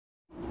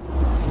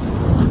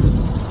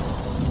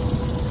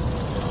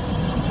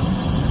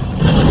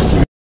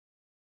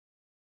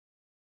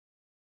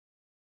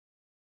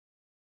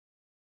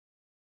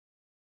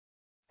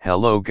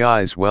Hello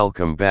guys,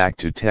 welcome back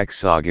to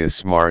SaGa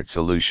Smart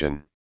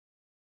Solution.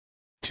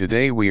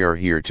 Today we are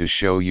here to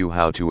show you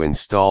how to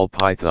install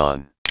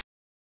Python.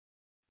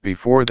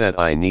 Before that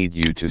I need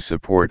you to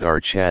support our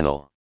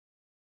channel.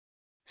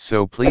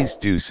 So please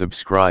do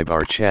subscribe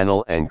our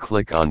channel and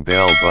click on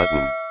bell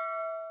button.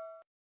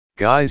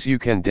 Guys, you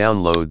can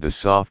download the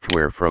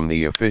software from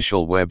the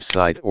official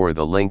website or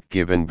the link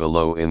given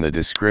below in the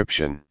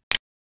description.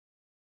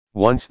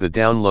 Once the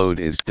download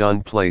is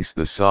done, place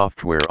the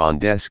software on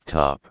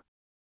desktop.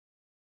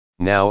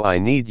 Now I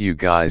need you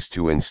guys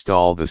to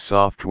install the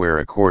software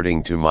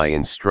according to my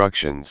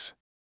instructions.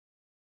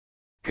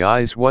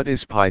 Guys, what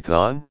is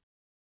Python?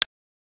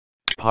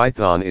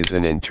 Python is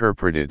an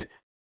interpreted,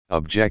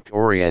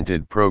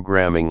 object-oriented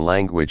programming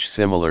language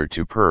similar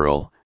to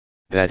Perl,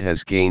 that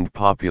has gained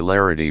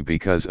popularity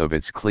because of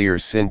its clear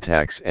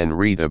syntax and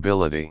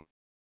readability.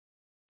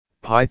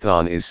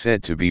 Python is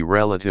said to be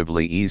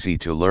relatively easy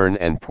to learn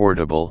and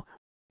portable,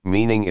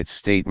 meaning its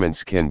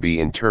statements can be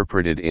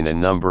interpreted in a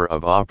number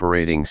of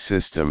operating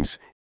systems,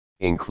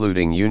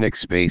 including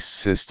Unix-based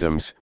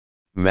systems,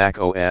 Mac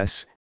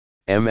OS,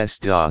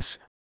 MS-DOS,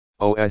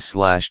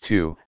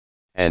 OS/2,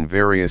 and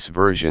various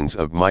versions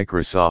of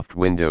Microsoft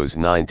Windows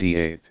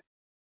 98.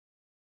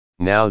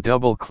 Now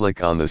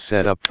double-click on the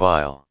setup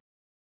file.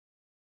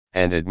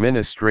 An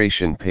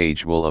administration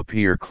page will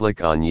appear.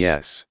 Click on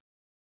Yes.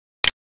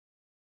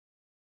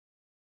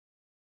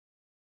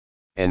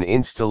 An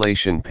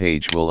installation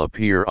page will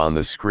appear on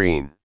the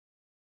screen.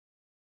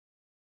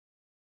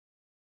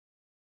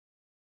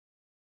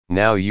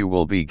 Now you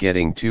will be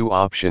getting two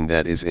options,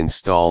 that is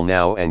Install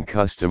Now and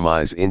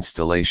Customize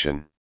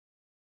Installation.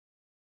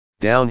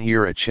 Down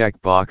here a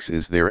checkbox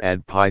is there,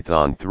 Add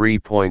Python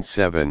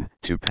 3.7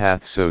 to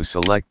path, so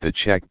select the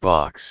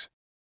checkbox.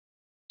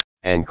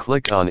 And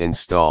click on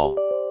Install.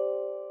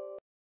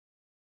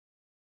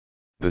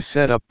 The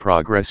setup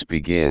progress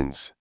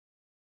begins.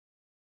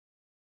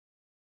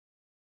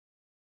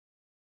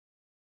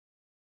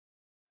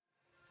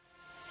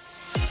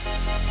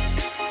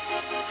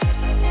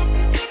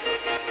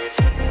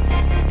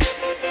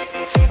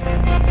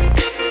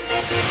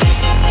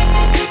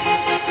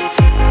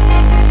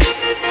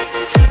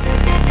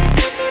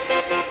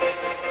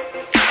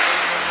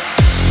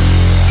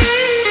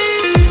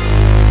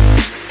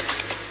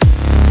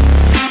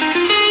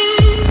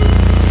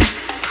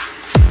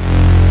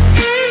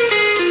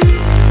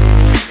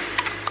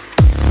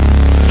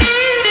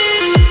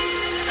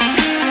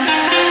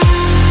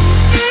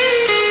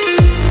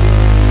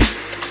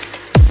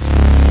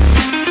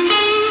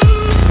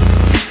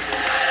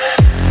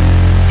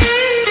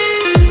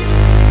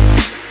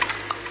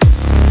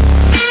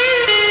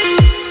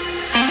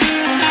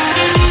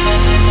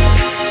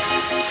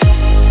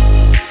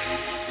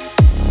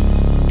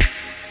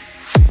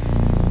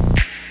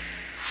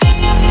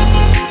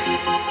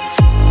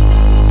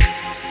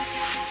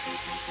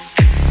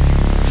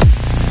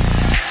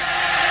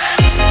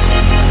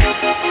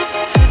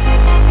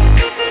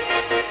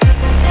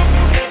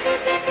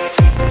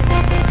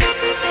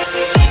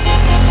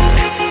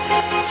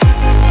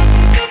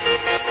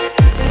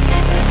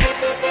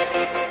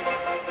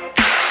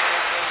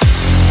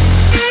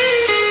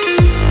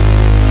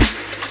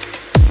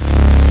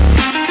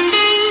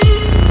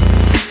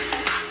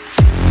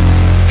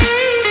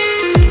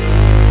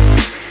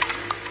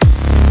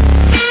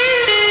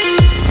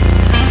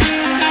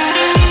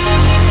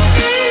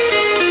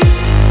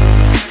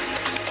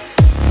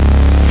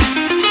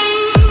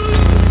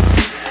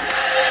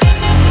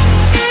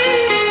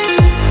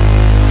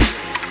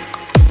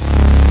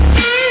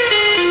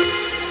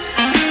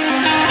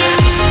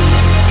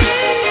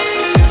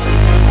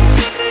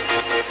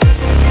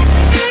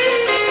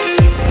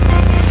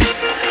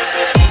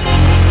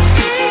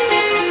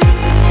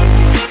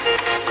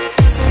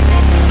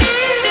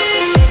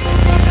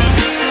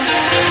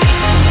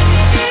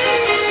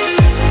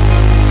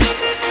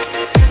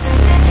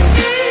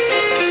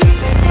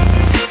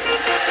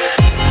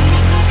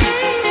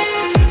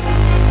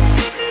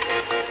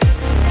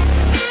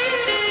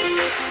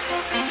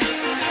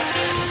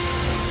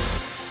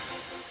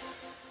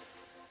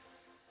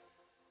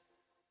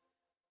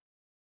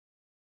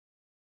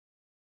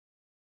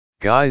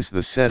 Guys,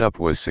 the setup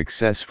was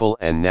successful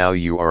and now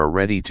you are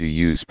ready to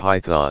use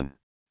Python.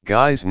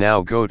 Guys,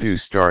 now go to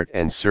Start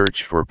and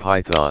search for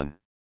Python.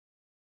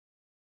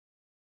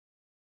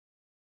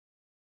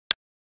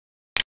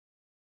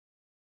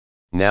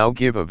 Now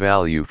give a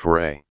value for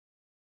a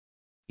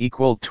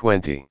equal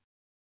 20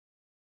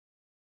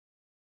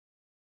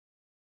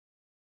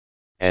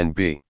 and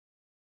b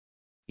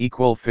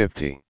equal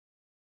 50,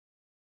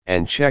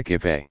 and check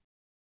if a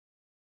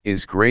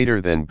is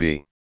greater than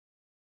b.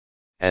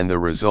 And the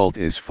result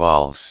is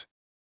false.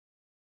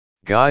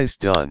 Guys,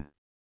 done.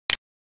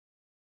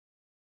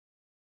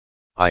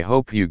 I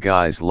hope you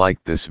guys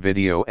liked this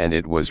video and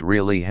it was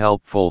really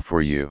helpful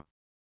for you.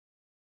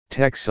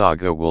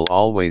 SaGa will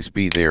always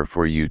be there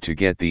for you to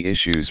get the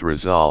issues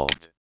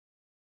resolved.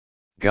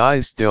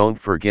 Guys, don't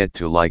forget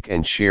to like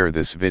and share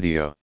this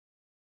video.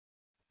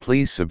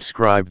 Please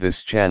subscribe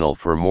this channel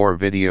for more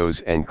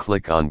videos and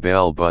click on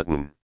bell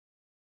button.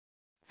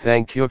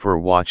 Thank you for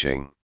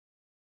watching.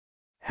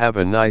 Have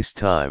a nice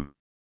time.